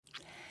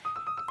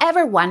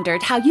Ever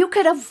wondered how you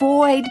could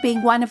avoid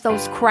being one of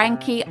those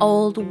cranky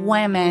old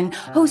women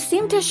who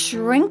seem to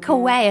shrink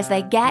away as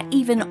they get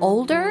even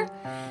older?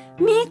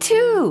 Me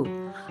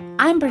too.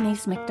 I'm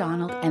Bernice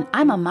McDonald, and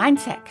I'm a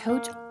mindset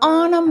coach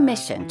on a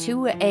mission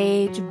to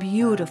age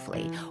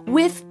beautifully,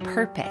 with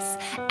purpose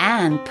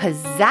and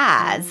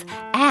pizzazz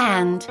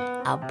and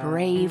a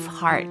brave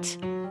heart.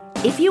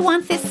 If you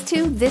want this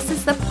too, this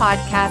is the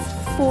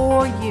podcast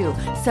for you.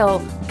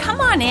 So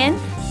come on in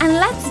and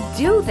let's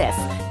do this.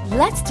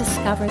 Let's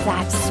discover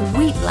that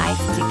sweet life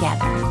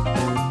together.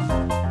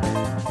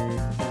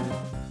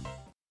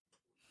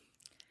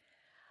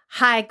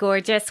 Hi,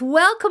 gorgeous.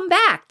 Welcome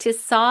back to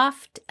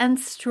Soft and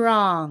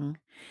Strong.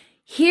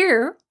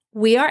 Here,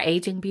 we are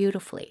aging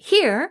beautifully.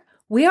 Here,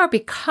 we are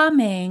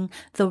becoming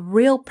the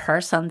real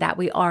person that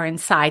we are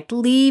inside,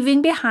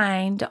 leaving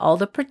behind all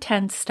the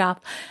pretend stuff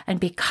and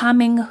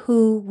becoming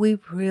who we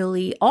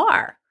really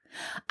are.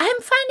 I'm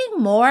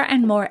finding more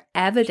and more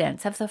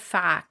evidence of the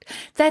fact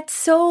that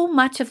so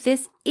much of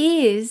this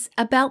is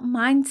about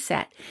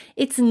mindset.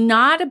 It's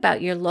not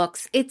about your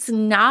looks. It's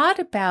not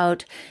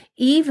about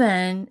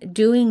even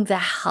doing the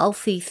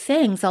healthy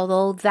things,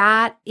 although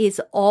that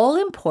is all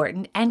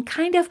important and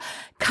kind of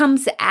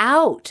comes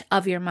out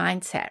of your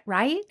mindset,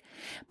 right?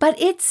 But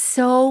it's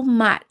so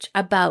much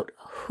about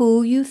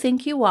who you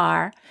think you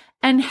are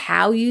and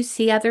how you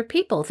see other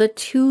people, the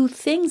two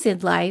things in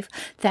life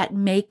that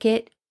make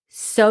it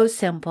so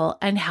simple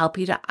and help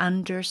you to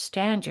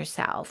understand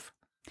yourself.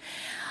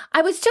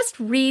 I was just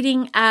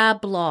reading a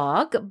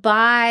blog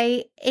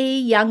by a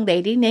young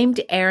lady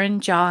named Erin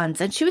Johns,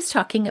 and she was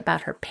talking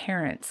about her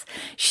parents.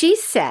 She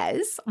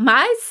says,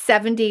 "My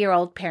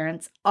 70-year-old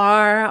parents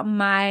are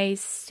my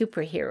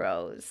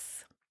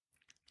superheroes.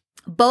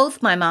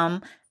 Both my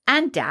mom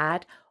and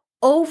dad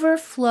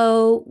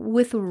overflow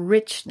with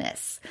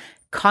richness,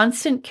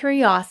 constant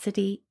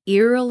curiosity,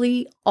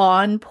 eerily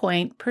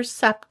on-point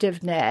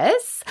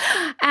perceptiveness,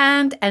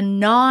 and a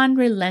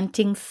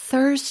non-relenting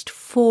thirst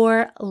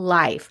for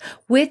life,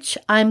 which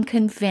I'm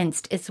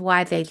convinced is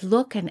why they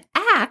look and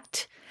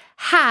act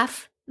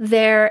half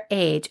their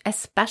age,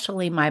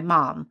 especially my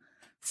mom.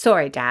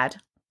 Sorry, Dad.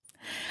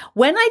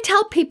 When I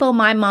tell people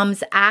my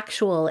mom's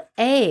actual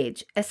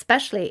age,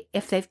 especially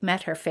if they've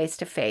met her face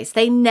to face,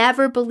 they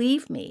never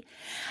believe me.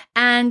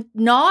 And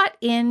not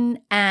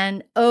in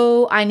an,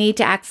 oh, I need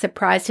to act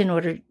surprised in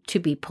order to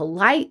be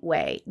polite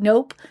way.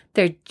 Nope,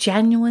 they're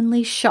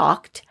genuinely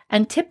shocked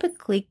and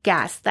typically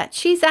guess that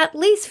she's at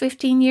least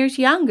 15 years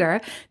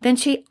younger than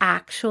she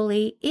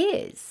actually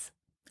is.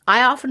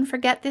 I often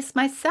forget this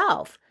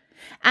myself.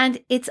 And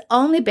it's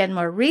only been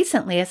more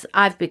recently as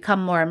I've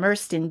become more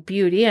immersed in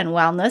beauty and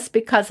wellness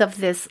because of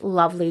this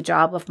lovely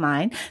job of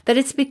mine that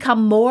it's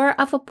become more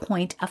of a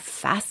point of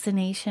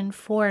fascination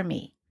for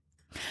me.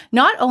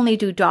 Not only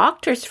do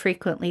doctors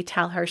frequently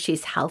tell her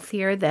she's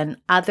healthier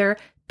than other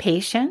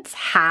patients,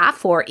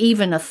 half or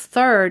even a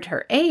third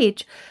her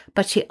age,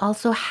 but she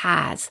also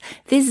has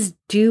this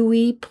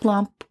dewy,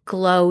 plump,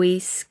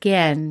 glowy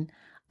skin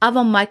of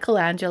a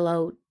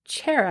Michelangelo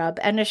cherub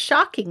and a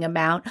shocking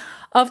amount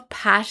of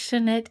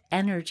passionate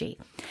energy.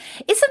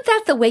 Isn't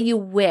that the way you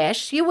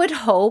wish, you would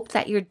hope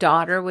that your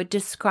daughter would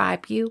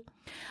describe you?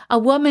 A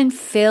woman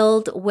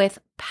filled with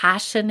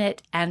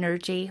passionate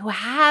energy who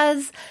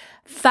has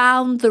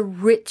found the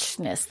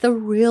richness, the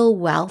real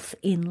wealth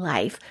in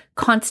life,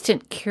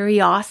 constant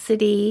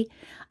curiosity,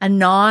 a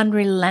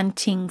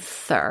non-relenting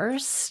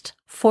thirst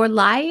for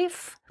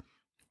life.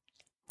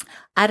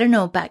 I don't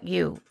know about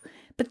you,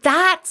 but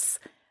that's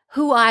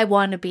who I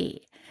want to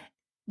be.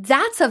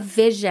 That's a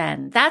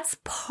vision. That's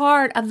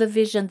part of the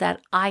vision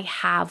that I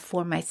have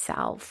for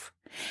myself.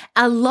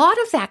 A lot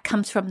of that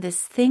comes from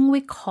this thing we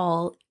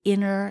call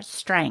inner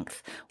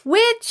strength,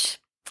 which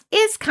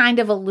is kind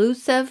of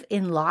elusive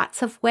in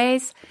lots of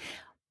ways.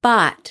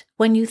 But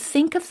when you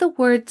think of the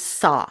word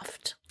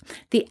soft,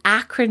 the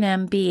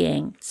acronym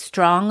being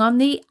strong on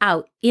the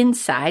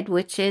inside,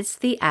 which is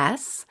the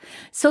S,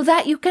 so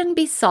that you can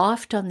be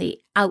soft on the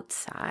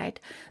outside.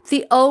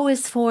 The O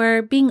is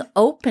for being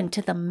open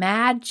to the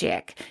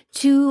magic,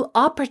 to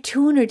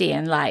opportunity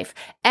in life.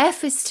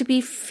 F is to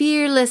be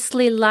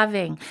fearlessly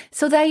loving,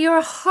 so that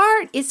your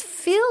heart is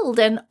filled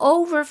and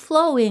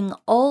overflowing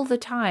all the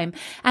time.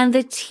 And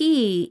the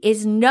T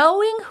is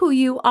knowing who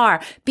you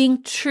are,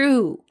 being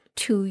true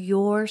to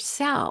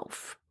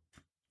yourself.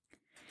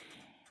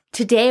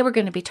 Today, we're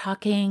going to be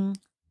talking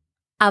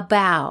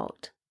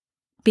about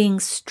being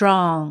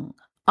strong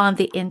on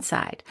the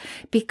inside,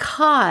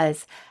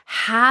 because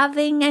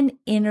having an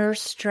inner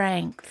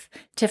strength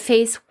to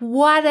face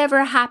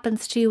whatever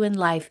happens to you in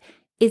life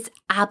is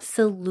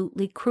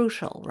absolutely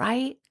crucial,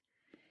 right?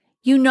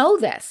 You know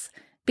this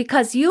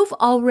because you've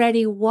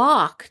already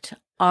walked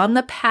on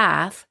the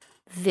path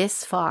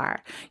this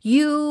far.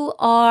 You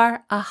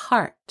are a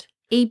heart,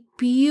 a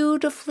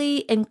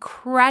beautifully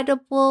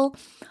incredible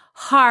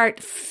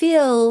heart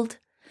filled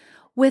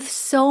with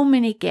so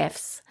many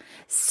gifts,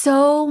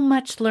 so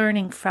much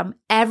learning from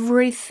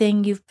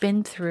everything you've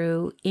been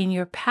through in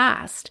your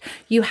past.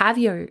 You have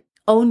your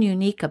own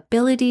unique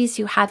abilities.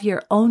 You have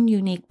your own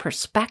unique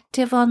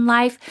perspective on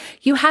life.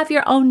 You have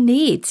your own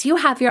needs. You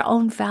have your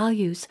own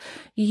values.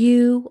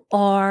 You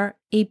are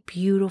a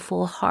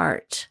beautiful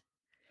heart.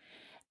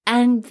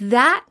 And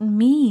that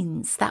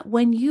means that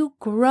when you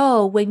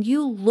grow, when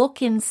you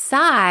look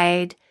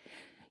inside,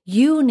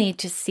 you need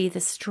to see the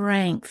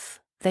strength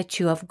that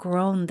you have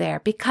grown there,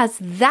 because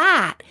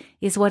that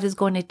is what is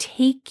going to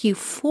take you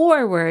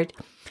forward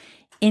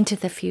into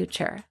the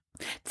future.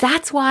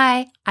 That's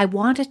why I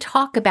want to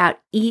talk about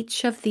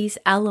each of these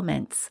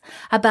elements,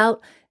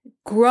 about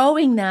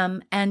growing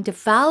them and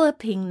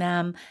developing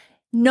them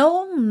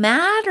no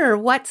matter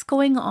what's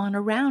going on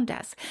around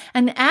us.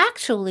 And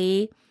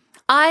actually,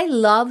 I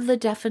love the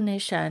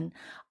definition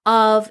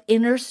of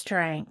inner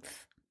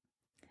strength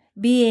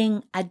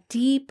being a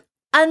deep,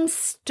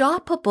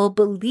 unstoppable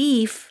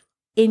belief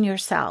in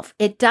yourself.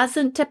 It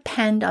doesn't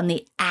depend on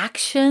the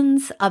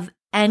actions of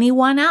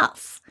anyone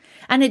else,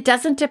 and it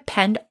doesn't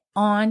depend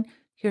on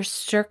your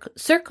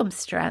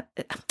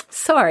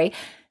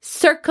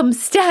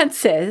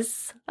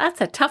circumstances.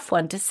 That's a tough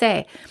one to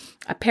say,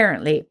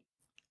 apparently.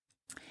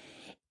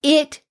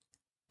 It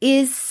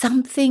is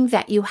something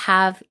that you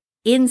have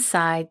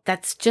inside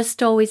that's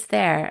just always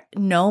there,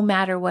 no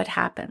matter what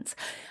happens.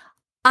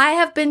 I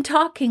have been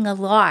talking a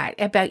lot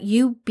about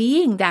you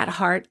being that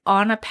heart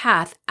on a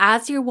path.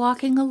 As you're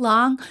walking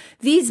along,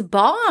 these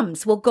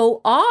bombs will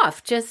go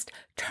off, just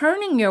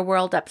turning your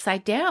world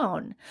upside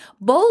down.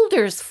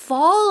 Boulders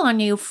fall on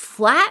you,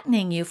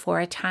 flattening you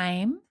for a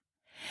time.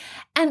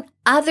 And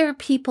other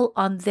people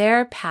on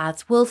their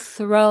paths will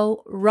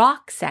throw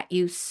rocks at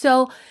you.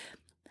 So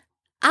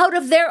out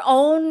of their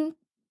own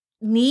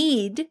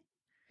need,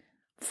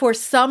 for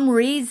some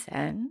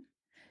reason,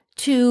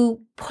 to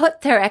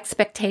put their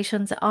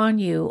expectations on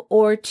you,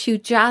 or to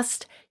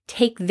just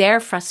take their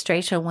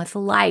frustration with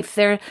life,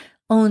 their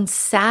own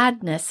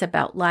sadness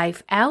about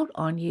life out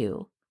on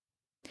you.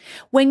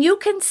 When you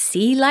can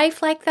see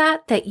life like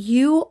that, that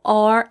you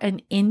are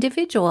an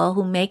individual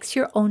who makes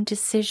your own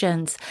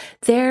decisions,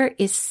 there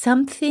is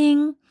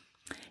something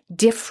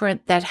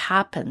different that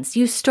happens.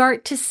 You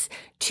start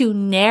to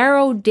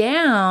narrow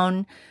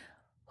down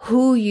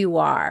who you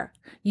are.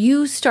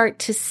 You start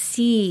to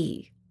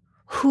see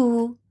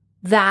who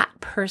that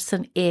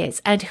person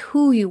is and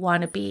who you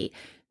want to be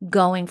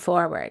going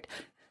forward.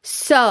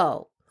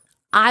 So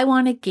I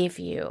want to give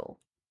you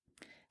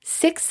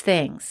 6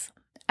 things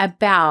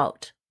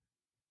about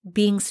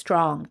being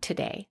strong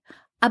today,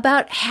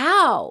 about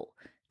how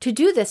to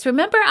do this.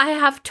 Remember, I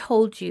have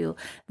told you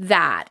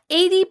that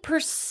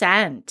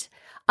 80%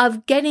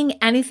 of getting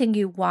anything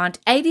you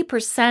want,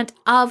 80%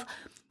 of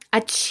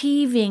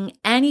achieving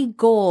any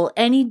goal,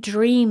 any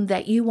dream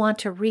that you want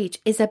to reach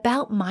is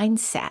about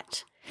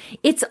mindset.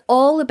 It's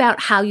all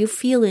about how you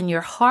feel in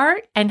your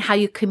heart and how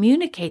you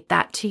communicate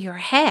that to your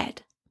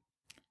head.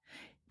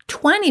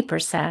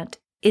 20%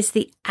 is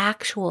the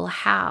actual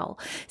how.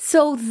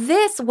 So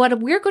what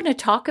we're going to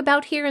talk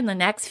about here in the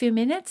next few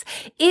minutes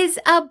is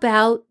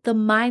about the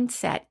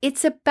mindset.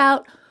 It's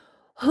about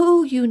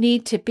who you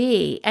need to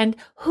be and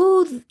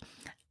who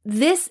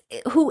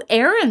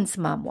Erin's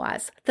mom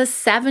was, the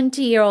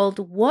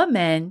 70-year-old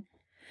woman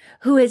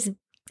who is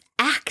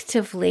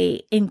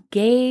actively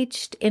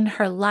engaged in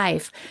her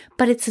life,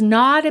 but it's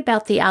not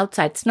about the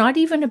outside. It's not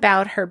even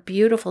about her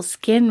beautiful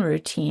skin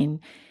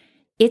routine.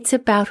 It's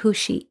about who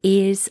she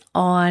is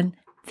on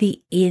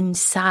the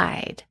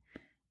inside.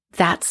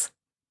 That's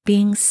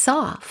being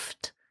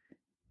soft.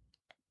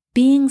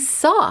 Being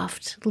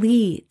soft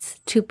leads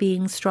to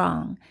being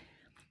strong,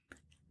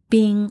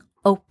 being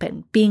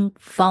open, being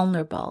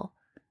vulnerable,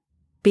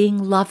 being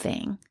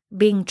loving,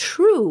 being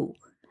true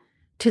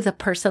to the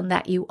person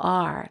that you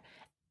are,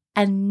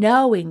 and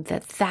knowing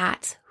that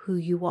that's who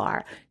you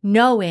are,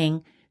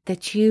 knowing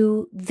that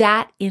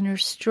that inner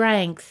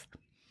strength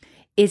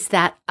is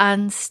that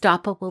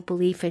unstoppable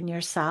belief in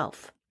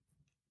yourself.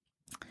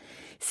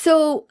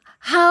 So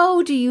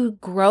how do you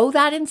grow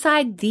that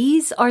inside?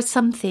 These are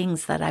some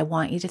things that I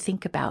want you to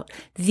think about.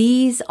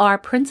 These are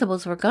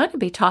principles we're going to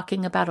be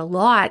talking about a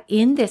lot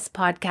in this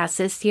podcast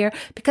this year,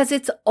 because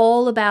it's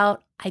all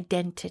about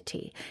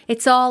identity.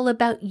 It's all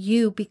about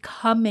you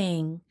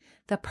becoming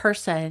the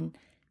person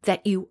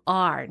that you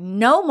are.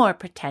 No more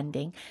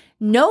pretending,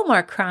 no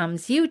more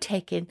crumbs. You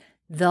taking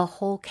the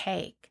whole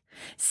cake.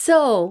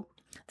 So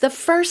the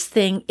first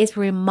thing is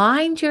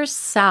remind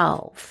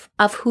yourself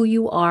of who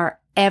you are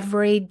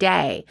every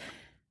day.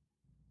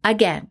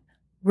 Again,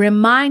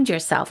 remind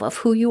yourself of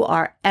who you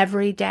are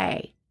every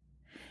day.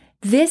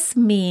 This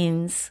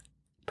means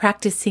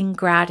practicing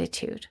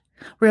gratitude,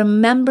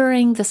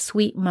 remembering the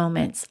sweet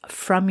moments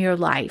from your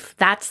life.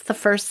 That's the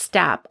first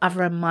step of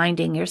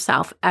reminding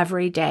yourself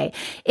every day.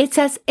 It's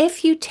as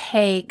if you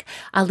take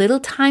a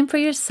little time for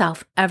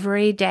yourself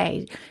every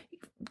day,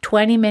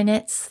 20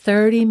 minutes,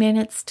 30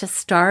 minutes to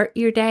start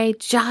your day,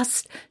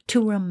 just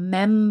to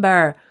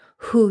remember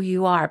who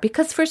you are.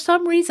 Because for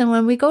some reason,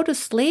 when we go to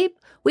sleep,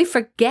 we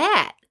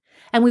forget,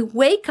 and we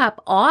wake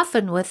up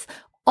often with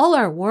all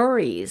our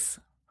worries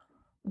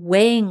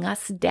weighing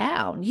us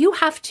down. You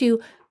have to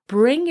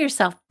bring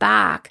yourself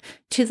back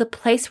to the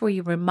place where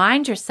you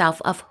remind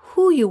yourself of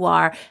who you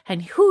are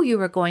and who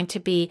you are going to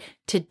be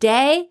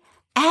today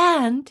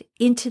and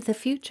into the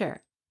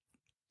future.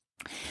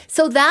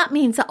 So that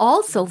means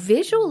also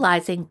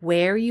visualizing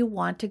where you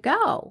want to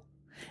go.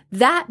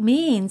 That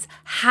means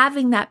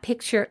having that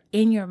picture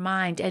in your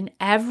mind, and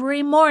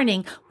every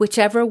morning,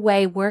 whichever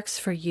way works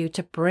for you,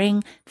 to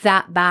bring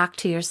that back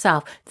to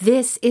yourself.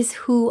 This is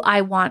who I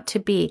want to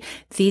be.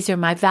 These are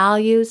my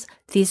values.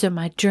 These are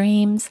my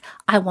dreams.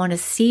 I want to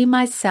see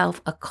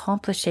myself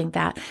accomplishing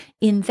that.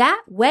 In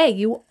that way,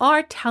 you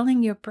are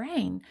telling your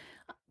brain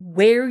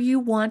where you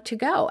want to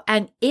go.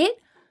 And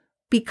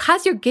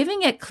because you're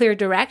giving it clear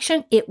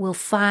direction, it will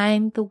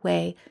find the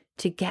way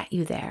to get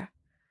you there.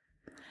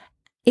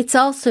 It's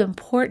also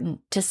important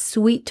to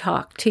sweet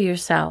talk to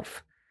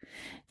yourself,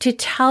 to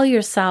tell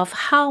yourself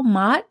how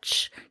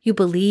much you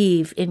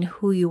believe in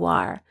who you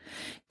are,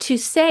 to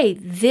say,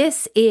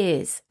 this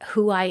is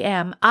who I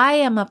am. I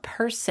am a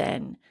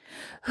person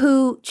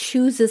who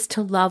chooses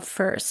to love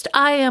first.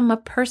 I am a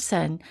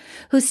person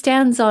who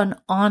stands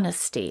on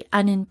honesty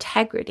and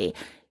integrity.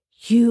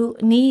 You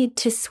need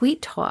to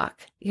sweet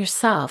talk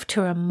yourself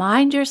to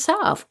remind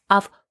yourself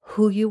of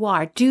who you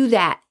are. Do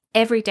that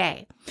every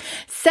day.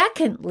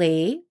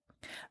 Secondly,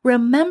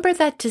 remember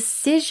that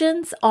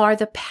decisions are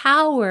the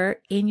power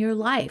in your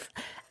life.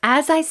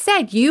 As I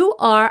said, you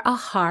are a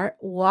heart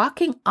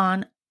walking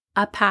on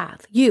a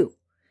path. You,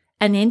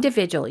 an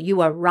individual,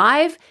 you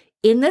arrive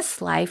in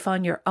this life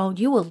on your own.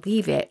 You will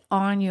leave it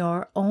on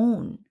your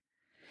own.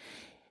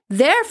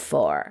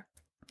 Therefore,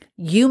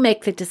 you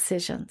make the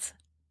decisions.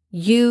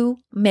 You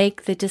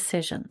make the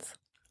decisions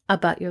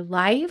about your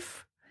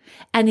life,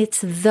 and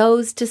it's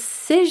those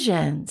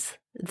decisions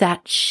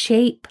that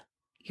shape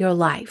your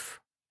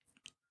life.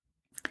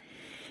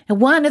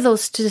 And one of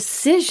those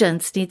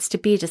decisions needs to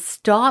be to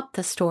stop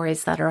the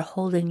stories that are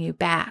holding you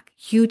back.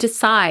 You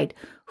decide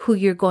who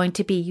you're going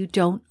to be. You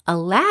don't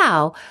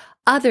allow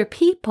other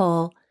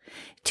people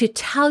to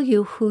tell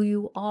you who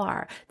you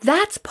are.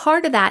 That's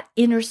part of that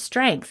inner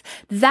strength,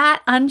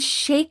 that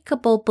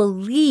unshakable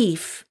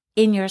belief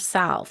in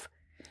yourself.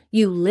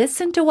 You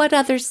listen to what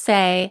others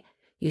say,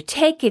 you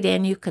take it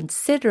in, you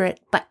consider it,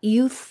 but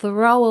you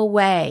throw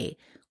away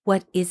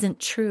what isn't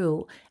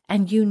true.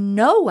 And you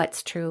know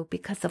what's true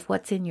because of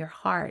what's in your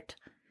heart.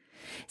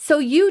 So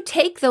you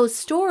take those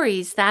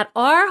stories that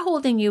are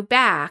holding you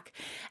back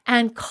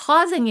and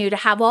causing you to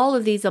have all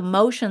of these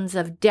emotions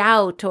of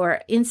doubt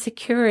or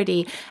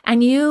insecurity,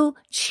 and you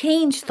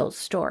change those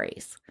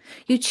stories.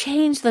 You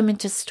change them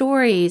into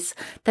stories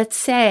that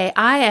say,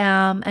 I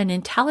am an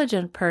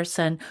intelligent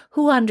person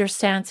who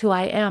understands who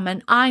I am,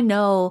 and I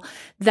know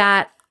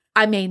that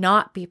I may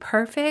not be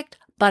perfect,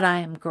 but I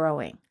am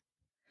growing.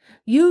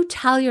 You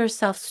tell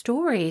yourself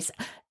stories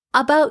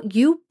about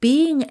you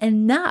being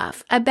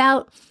enough,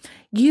 about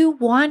you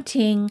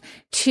wanting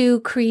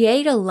to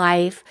create a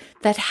life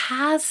that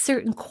has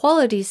certain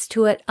qualities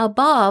to it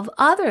above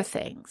other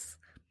things.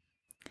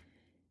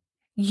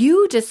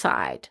 You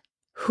decide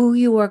who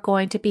you are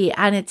going to be,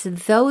 and it's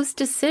those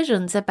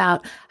decisions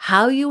about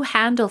how you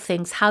handle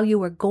things, how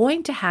you are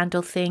going to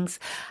handle things.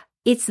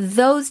 It's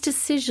those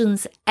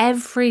decisions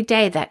every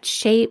day that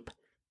shape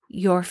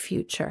your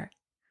future.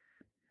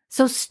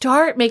 So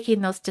start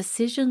making those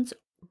decisions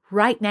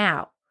right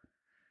now.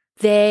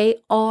 They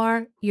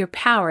are your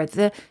power.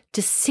 The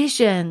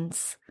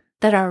decisions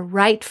that are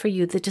right for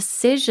you, the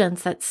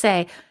decisions that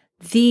say,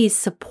 these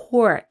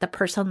support the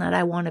person that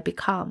I want to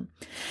become.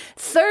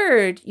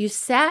 Third, you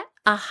set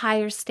a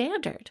higher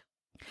standard.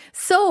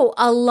 So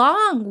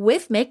along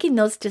with making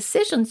those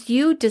decisions,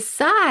 you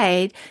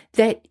decide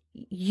that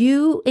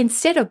you,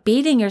 instead of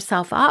beating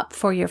yourself up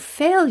for your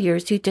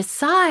failures, you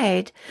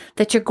decide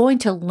that you're going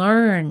to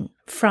learn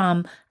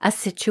from a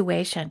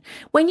situation.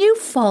 When you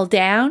fall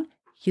down,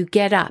 you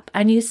get up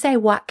and you say,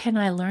 what can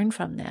I learn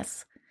from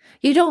this?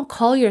 You don't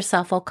call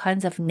yourself all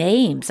kinds of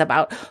names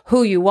about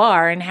who you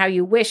are and how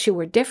you wish you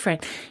were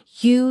different.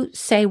 You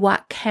say,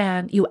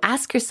 you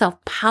ask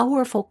yourself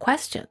powerful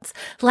questions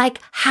like,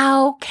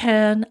 how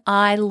can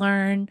I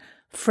learn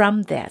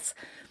from this?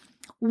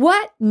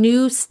 What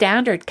new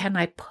standard can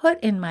I put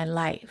in my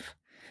life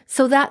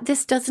so that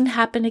this doesn't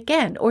happen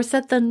again, or so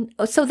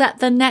that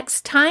the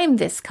next time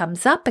this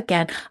comes up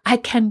again, I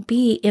can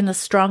be in a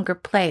stronger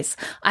place.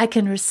 I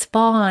can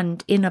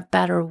respond in a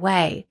better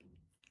way.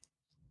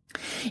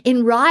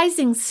 In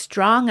Rising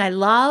Strong, I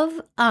love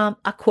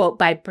a quote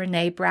by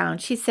Brené Brown.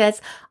 She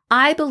says,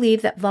 I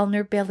believe that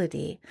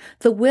vulnerability,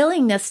 the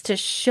willingness to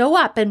show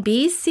up and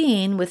be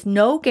seen with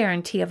no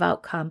guarantee of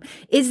outcome,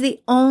 is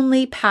the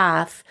only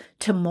path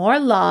to more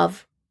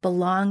love,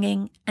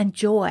 belonging, and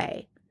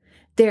joy.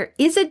 There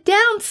is a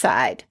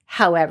downside,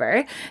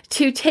 however,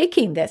 to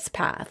taking this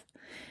path.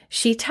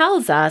 She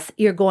tells us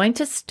you're going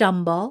to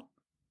stumble,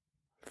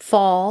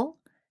 fall,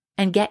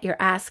 and get your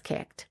ass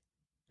kicked.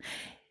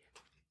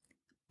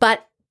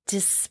 But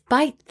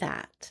despite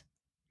that,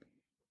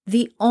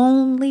 the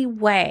only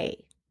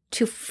way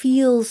to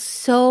feel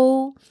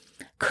so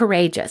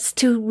courageous,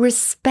 to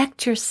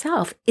respect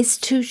yourself, is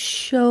to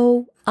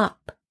show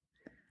up.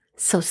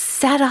 So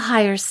set a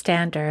higher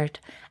standard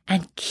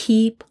and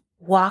keep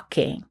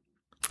walking.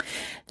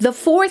 The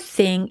fourth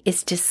thing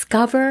is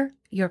discover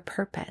your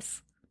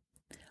purpose.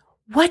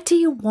 What do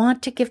you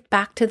want to give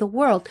back to the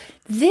world?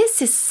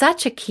 This is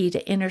such a key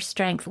to inner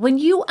strength. When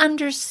you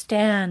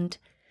understand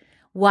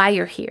why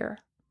you're here,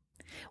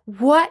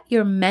 what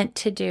you're meant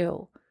to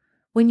do,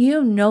 when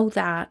you know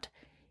that,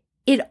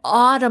 it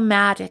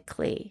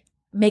automatically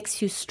makes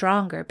you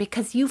stronger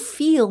because you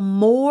feel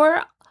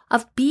more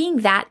of being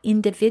that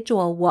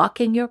individual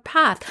walking your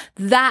path,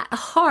 that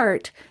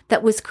heart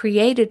that was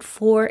created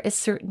for a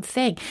certain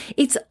thing.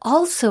 It's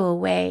also a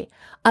way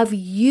of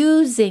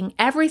using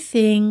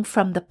everything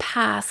from the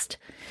past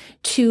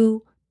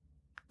to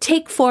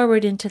take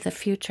forward into the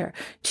future,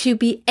 to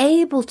be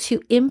able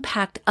to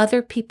impact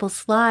other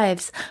people's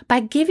lives by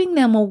giving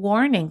them a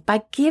warning,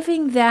 by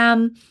giving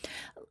them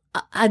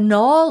a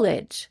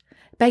knowledge,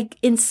 by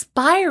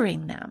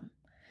inspiring them.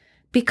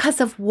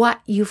 Because of what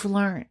you've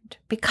learned,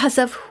 because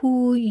of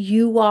who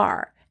you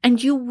are.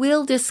 And you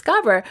will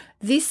discover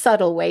the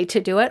subtle way to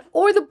do it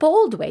or the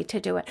bold way to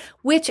do it,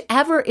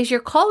 whichever is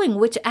your calling,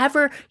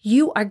 whichever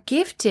you are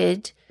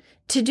gifted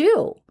to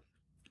do.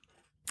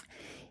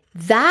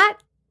 That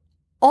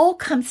all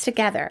comes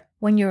together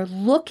when you're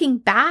looking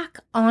back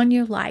on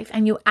your life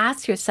and you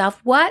ask yourself,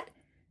 what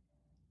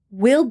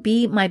will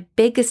be my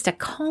biggest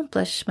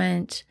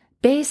accomplishment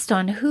based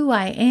on who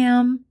I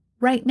am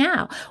right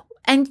now?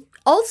 And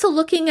also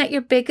looking at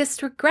your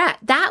biggest regret,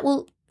 that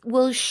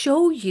will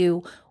show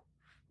you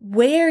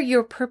where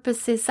your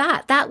purpose is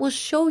at. That will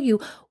show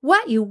you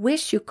what you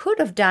wish you could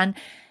have done.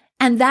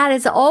 And that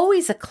is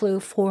always a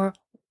clue for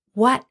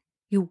what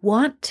you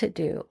want to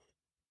do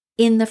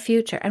in the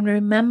future. And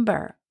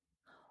remember,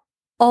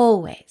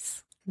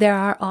 always there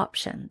are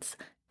options.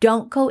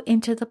 Don't go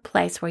into the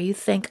place where you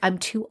think I'm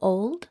too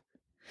old.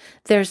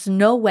 There's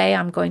no way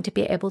I'm going to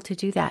be able to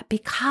do that,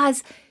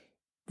 because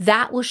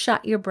that will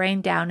shut your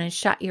brain down and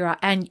shut your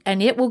and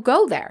it will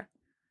go there.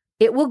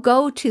 It will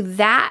go to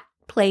that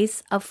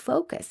place of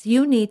focus.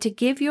 You need to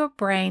give your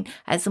brain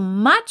as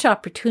much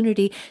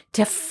opportunity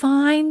to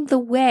find the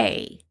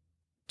way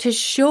to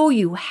show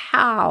you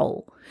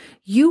how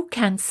you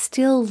can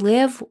still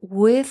live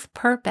with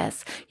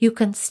purpose. You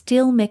can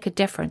still make a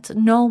difference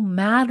no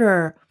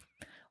matter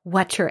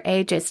what your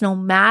age is, no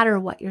matter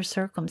what your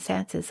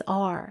circumstances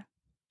are.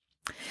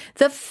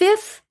 The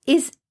fifth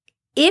is,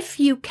 if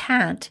you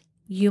can't,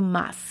 you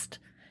must.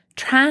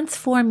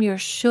 Transform your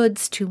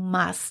shoulds to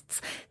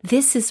musts.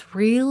 This is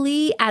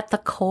really at the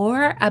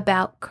core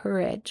about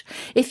courage.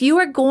 If you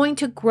are going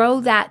to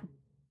grow that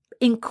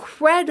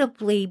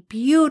incredibly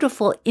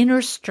beautiful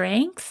inner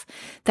strength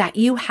that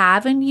you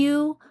have in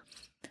you,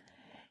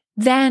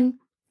 then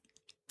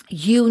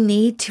you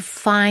need to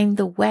find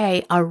the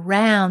way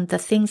around the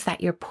things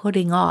that you're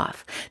putting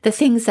off, the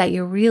things that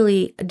you're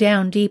really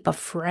down deep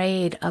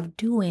afraid of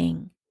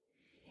doing.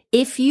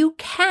 If you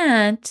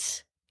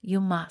can't, you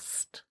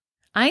must.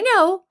 I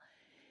know.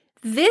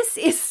 This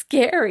is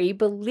scary.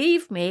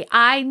 Believe me,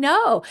 I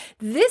know.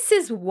 This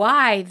is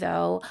why,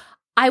 though,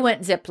 I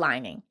went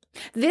ziplining.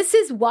 This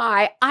is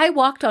why I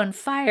walked on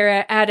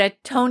fire at a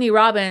Tony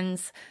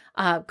Robbins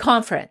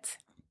conference.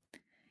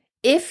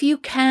 If you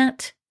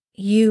can't,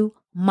 you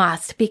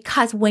must.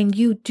 Because when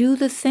you do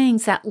the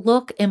things that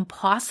look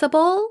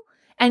impossible,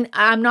 and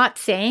I'm not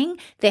saying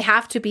they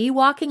have to be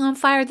walking on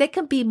fire. They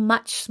can be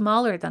much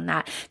smaller than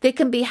that. They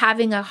can be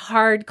having a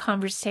hard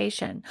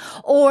conversation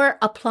or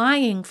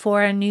applying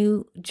for a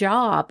new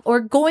job or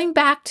going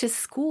back to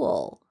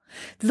school.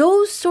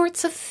 Those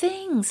sorts of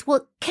things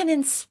can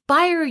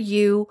inspire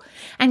you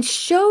and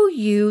show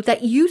you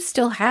that you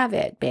still have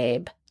it,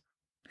 babe.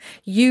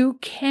 You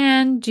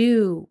can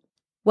do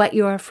what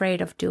you're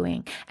afraid of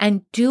doing,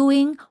 and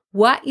doing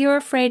what you're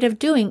afraid of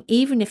doing,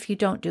 even if you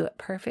don't do it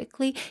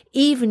perfectly,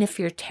 even if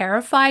you're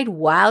terrified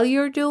while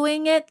you're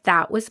doing it.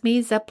 That was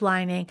me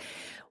ziplining.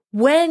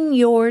 When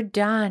you're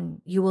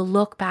done, you will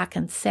look back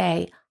and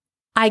say,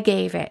 I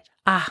gave it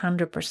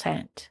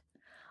 100%.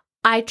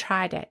 I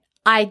tried it.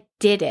 I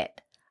did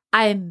it.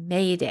 I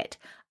made it.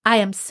 I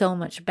am so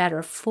much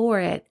better for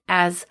it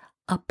as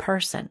a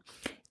person.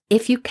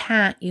 If you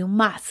can't, you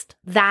must.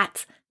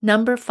 That's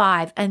number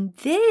 5. And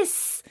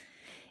this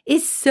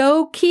is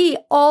so key,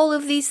 all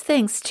of these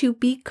things, to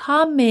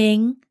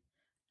becoming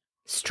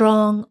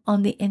strong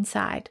on the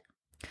inside.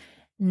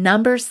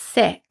 Number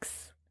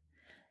 6,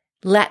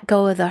 let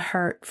go of the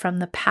hurt from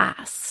the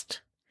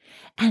past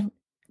and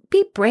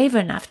be brave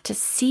enough to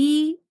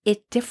see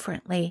it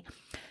differently.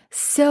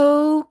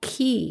 So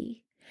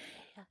key.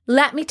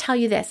 Let me tell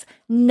you this,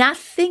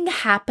 nothing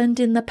happened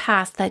in the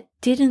past that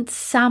didn't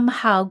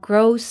somehow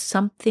grow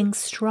something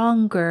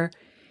stronger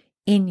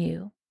in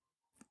you.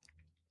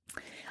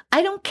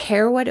 I don't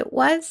care what it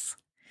was.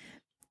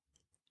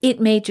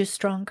 It made you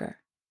stronger.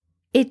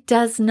 It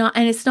does not,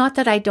 and it's not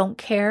that I don't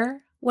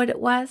care what it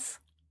was.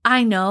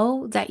 I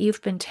know that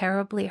you've been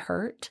terribly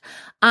hurt.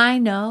 I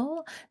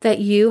know that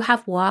you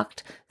have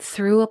walked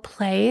through a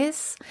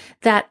place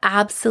that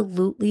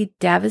absolutely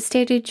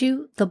devastated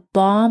you. The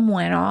bomb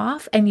went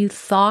off and you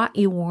thought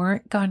you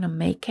weren't going to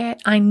make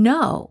it. I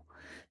know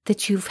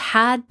that you've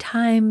had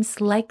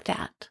times like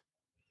that.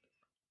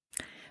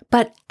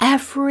 But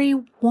every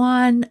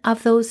one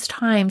of those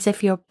times,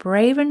 if you're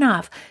brave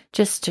enough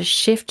just to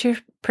shift your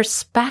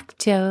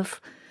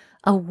perspective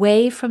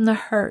away from the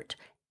hurt,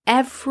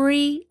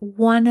 every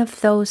one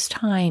of those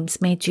times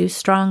made you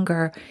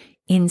stronger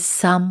in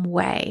some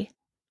way.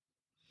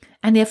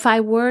 And if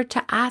I were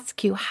to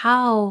ask you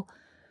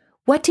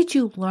what did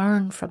you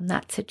learn from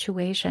that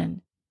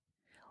situation?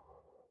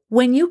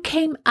 When you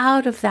came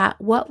out of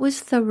that, what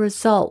was the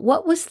result?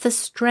 What was the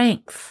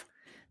strength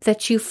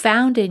that you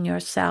found in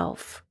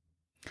yourself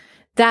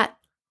that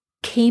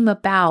came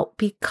about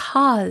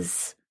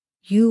because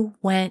you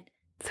went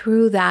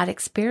through that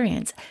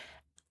experience?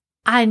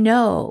 I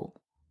know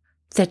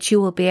that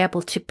you will be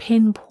able to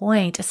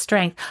pinpoint a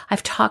strength.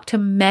 I've talked to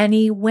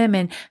many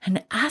women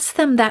and asked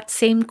them that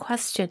same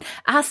question.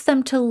 Ask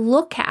them to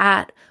look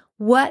at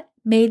what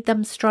made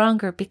them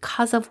stronger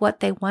because of what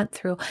they went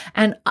through.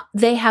 And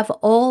they have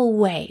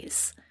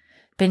always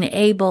been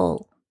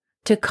able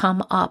to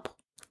come up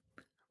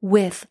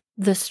with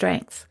the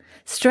strengths.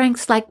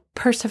 Strengths like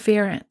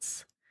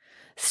perseverance.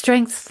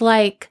 Strengths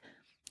like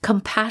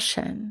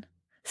compassion.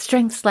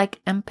 Strengths like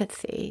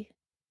empathy.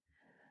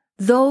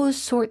 Those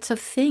sorts of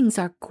things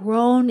are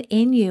grown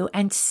in you.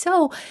 And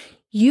so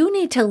you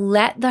need to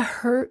let the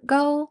hurt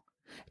go,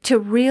 to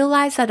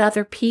realize that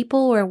other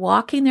people were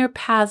walking their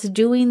paths,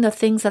 doing the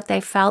things that they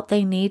felt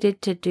they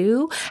needed to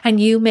do. And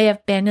you may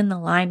have been in the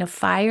line of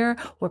fire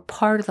or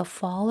part of the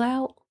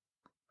fallout.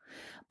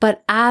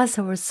 But as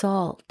a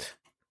result,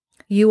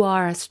 you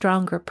are a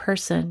stronger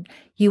person.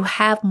 You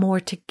have more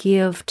to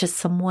give to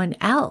someone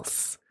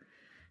else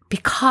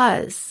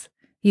because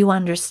you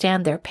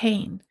understand their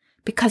pain,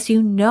 because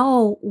you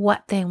know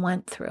what they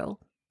went through.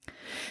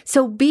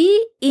 So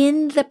be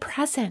in the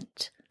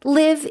present.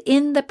 Live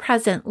in the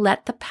present.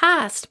 Let the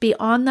past be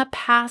on the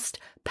past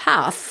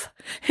path.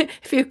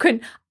 If you can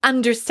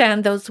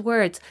understand those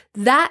words,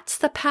 that's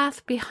the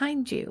path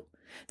behind you.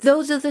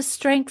 Those are the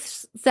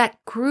strengths that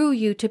grew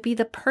you to be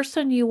the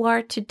person you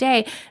are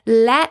today.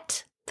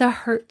 Let the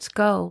hurts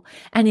go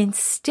and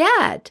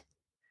instead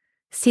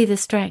see the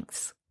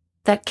strengths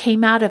that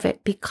came out of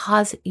it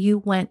because you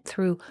went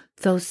through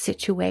those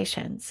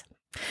situations.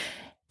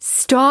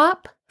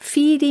 Stop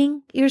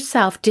feeding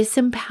yourself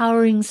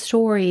disempowering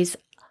stories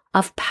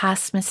of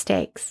past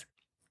mistakes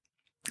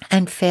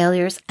and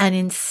failures, and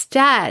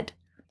instead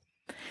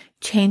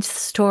change the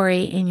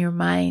story in your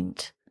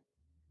mind.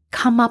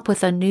 Come up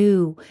with a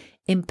new,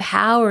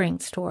 empowering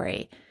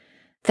story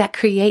that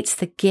creates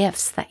the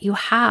gifts that you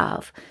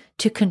have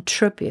to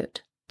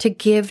contribute, to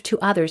give to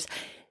others.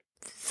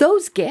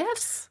 Those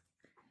gifts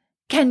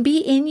can be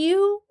in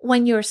you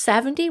when you're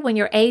 70, when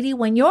you're 80,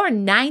 when you're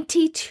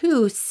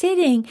 92,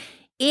 sitting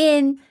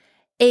in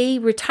a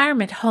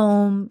retirement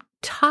home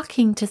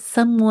talking to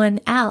someone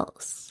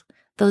else.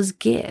 Those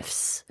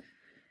gifts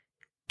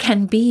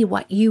can be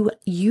what you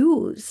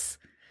use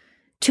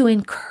to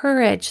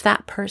encourage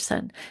that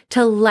person,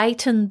 to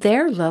lighten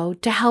their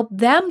load, to help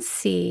them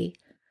see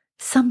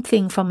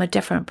something from a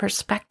different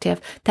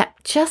perspective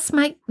that just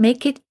might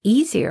make it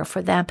easier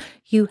for them.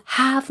 You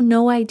have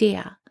no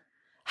idea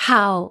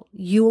how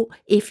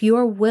if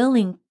you're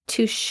willing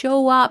to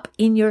show up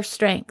in your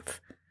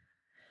strength,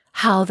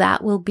 how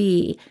that will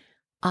be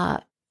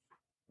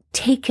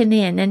taken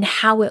in and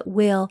how it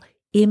will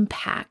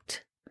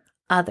impact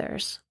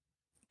others.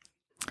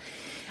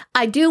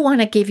 I do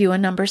want to give you a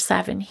number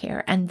 7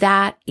 here, and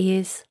that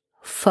is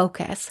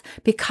focus,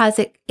 because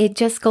it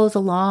just goes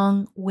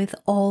along with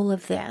all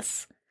of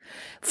this.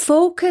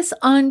 Focus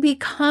on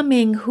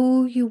becoming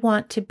who you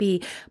want to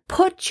be.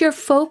 Put your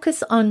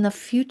focus on the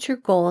future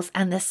goals,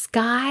 and the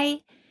sky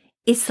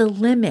is the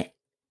limit.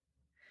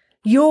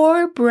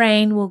 Your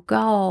brain will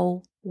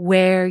go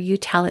where you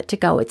tell it to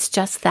go. It's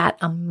just that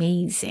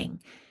amazing.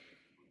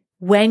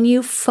 When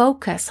you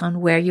focus on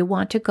where you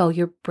want to go,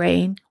 your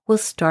brain will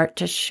start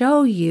to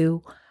show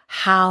you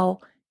how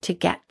to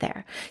get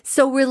there.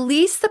 So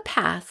release the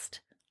past,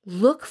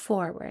 look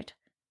forward.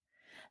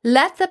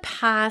 Let the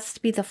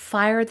past be the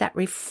fire that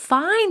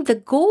refined the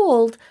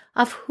gold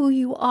of who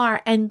you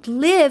are, and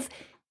live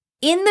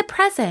in the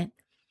present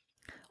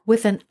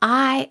with an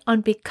eye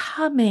on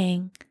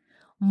becoming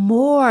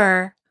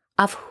more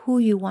of who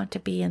you want to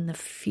be in the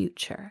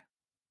future.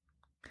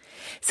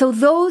 So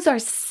those are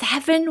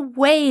 7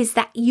 ways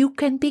that you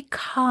can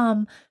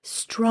become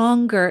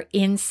stronger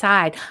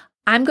inside.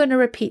 I'm going to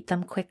repeat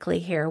them quickly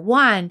here.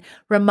 1,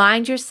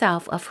 remind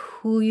yourself of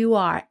who you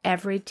are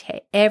every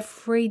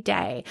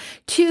day.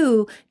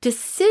 2,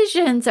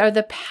 decisions are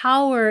the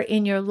power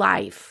in your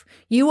life.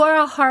 You are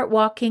a heart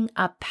walking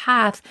a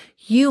path.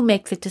 You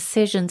make the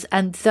decisions,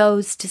 and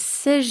those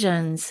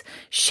decisions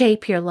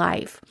shape your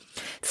life.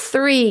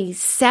 3,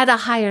 set a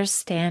higher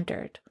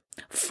standard.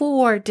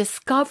 4,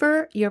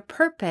 discover your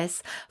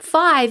purpose.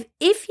 5,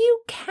 if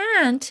you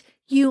can't,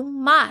 you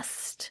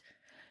must.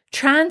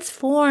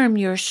 Transform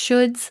your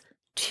shoulds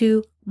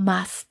to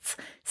musts.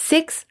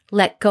 6,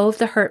 let go of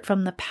the hurt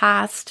from the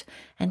past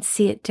and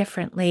see it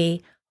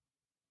differently.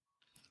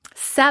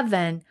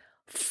 7,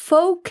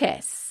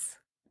 focus.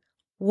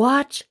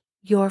 Watch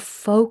your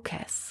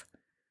focus.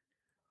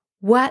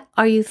 What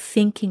are you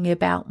thinking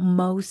about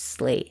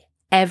mostly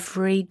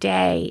every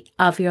day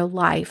of your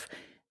life?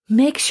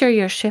 Make sure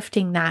you're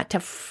shifting that to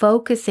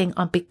focusing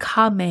on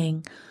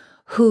becoming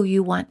who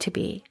you want to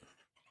be.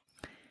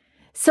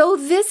 So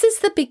this is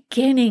the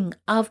beginning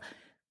of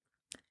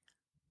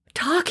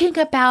talking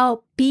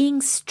about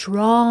being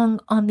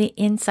strong on the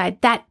inside,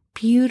 that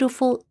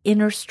beautiful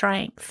inner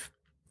strength.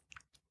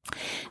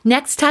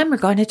 Next time, we're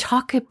going to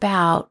talk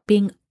about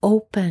being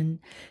open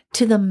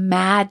to the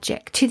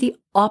magic, to the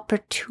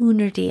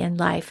opportunity in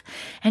life,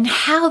 and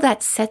how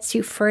that sets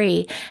you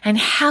free, and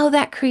how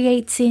that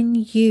creates in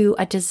you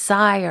a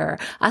desire,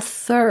 a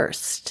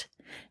thirst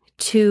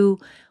to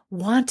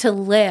want to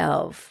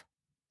live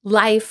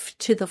life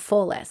to the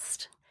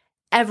fullest,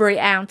 every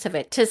ounce of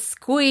it, to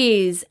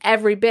squeeze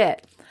every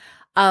bit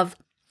of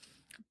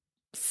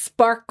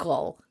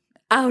sparkle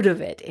out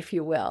of it, if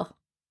you will.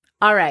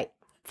 All right.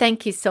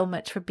 Thank you so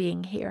much for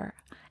being here.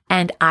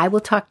 And I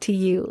will talk to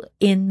you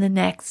in the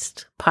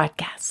next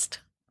podcast.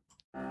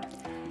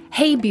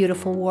 Hey,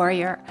 beautiful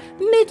warrior.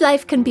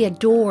 Midlife can be a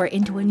door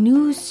into a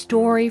new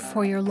story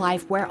for your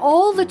life where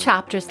all the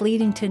chapters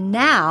leading to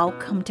now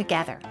come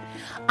together.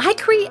 I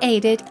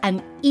created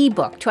an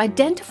ebook to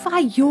identify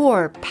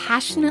your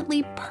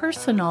passionately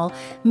personal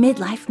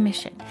midlife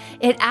mission.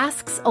 It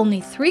asks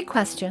only 3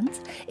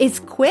 questions, is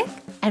quick,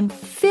 and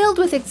filled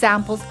with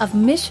examples of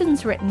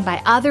missions written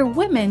by other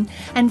women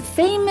and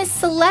famous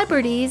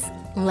celebrities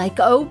like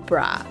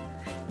Oprah.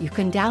 You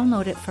can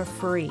download it for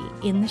free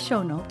in the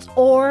show notes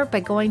or by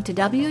going to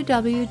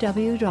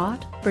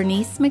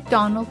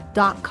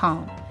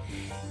www.bernicemcdonald.com.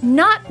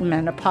 Not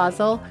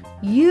menopausal,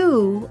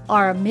 you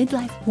are a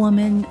midlife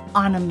woman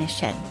on a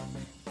mission.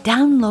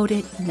 Download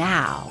it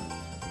now.